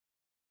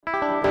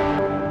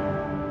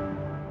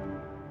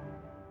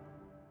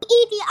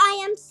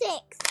I'm 6.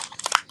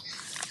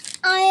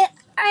 I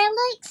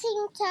like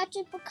seeing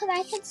turtles because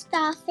I can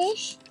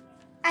starfish,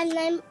 and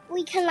then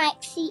we can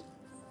like see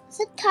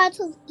the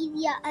turtles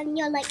easier, and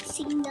you're like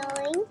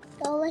signaling.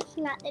 You're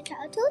looking at the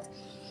turtles,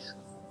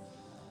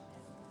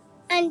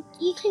 and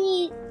you can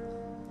use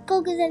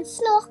goggles and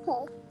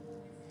snorkel.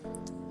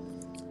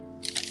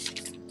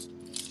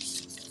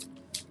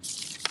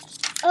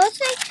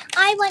 Also,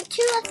 I went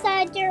to a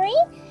surgery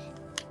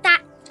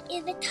that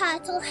is a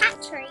turtle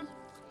hatchery.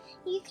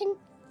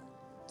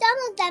 Some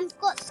of them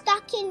got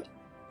stuck in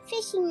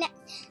fishing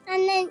nets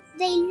and then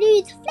they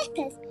lose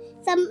flippers.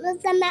 Some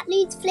of them that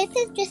lose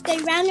flippers just go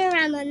round and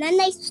round and then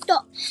they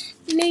stop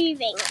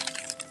moving.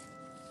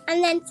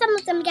 And then some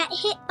of them get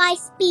hit by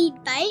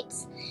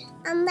speedboats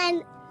and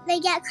then they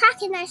get a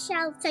crack in their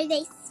shell so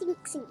they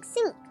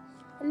sink.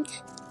 And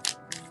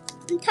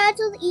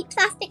turtles eat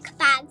plastic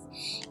bags.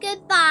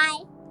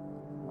 Goodbye.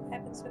 What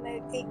happens when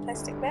they eat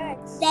plastic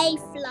bags? They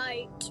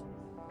float.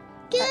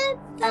 Goodbye.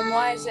 And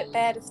why is it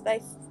bad if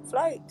they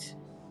float?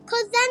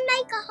 Because then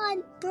they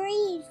can't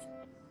breathe.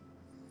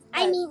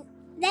 I mean,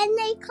 then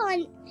they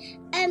can't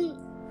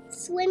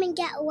swim and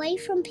get away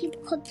from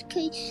people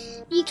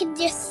because you can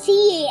just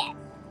see it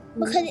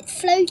because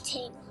it's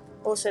floating.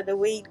 Also, the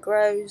weed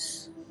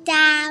grows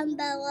down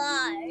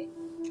below.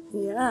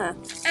 Yeah.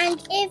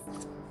 And if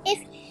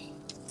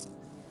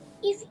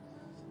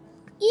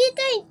you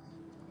don't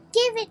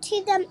give it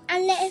to them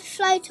and let it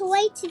float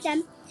away to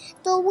them,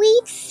 the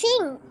weed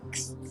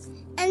sinks.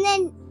 And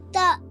then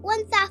the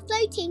ones that are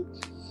floating,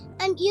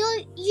 and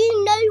you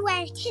know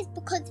where it is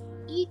because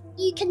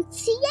you can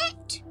see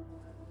it.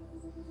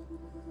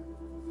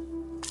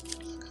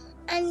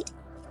 And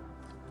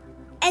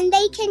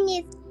they can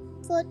live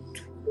for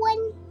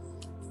 2,000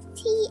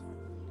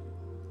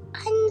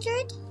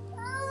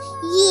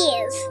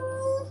 years.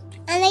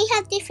 And they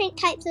have different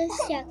types of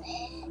shells.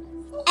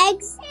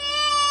 Eggs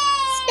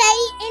stay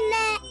in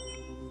their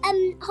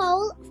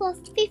hole for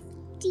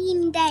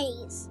 15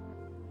 days.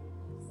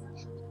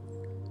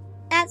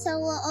 That's a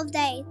lot of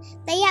days.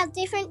 They have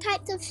different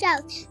types of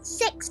shells.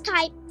 6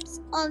 types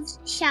of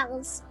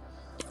shells.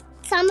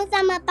 Some of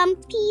them are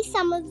bumpy.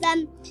 Some of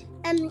them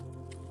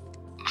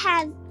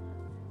have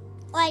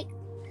like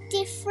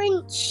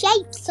different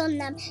shapes on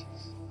them.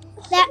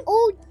 They're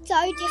all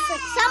so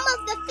different. Some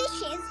of the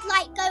fishes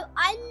like go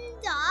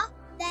under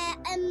their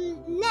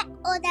neck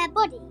or their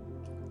body.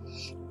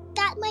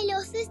 That's my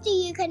little sister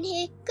you can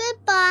hear.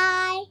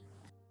 Goodbye.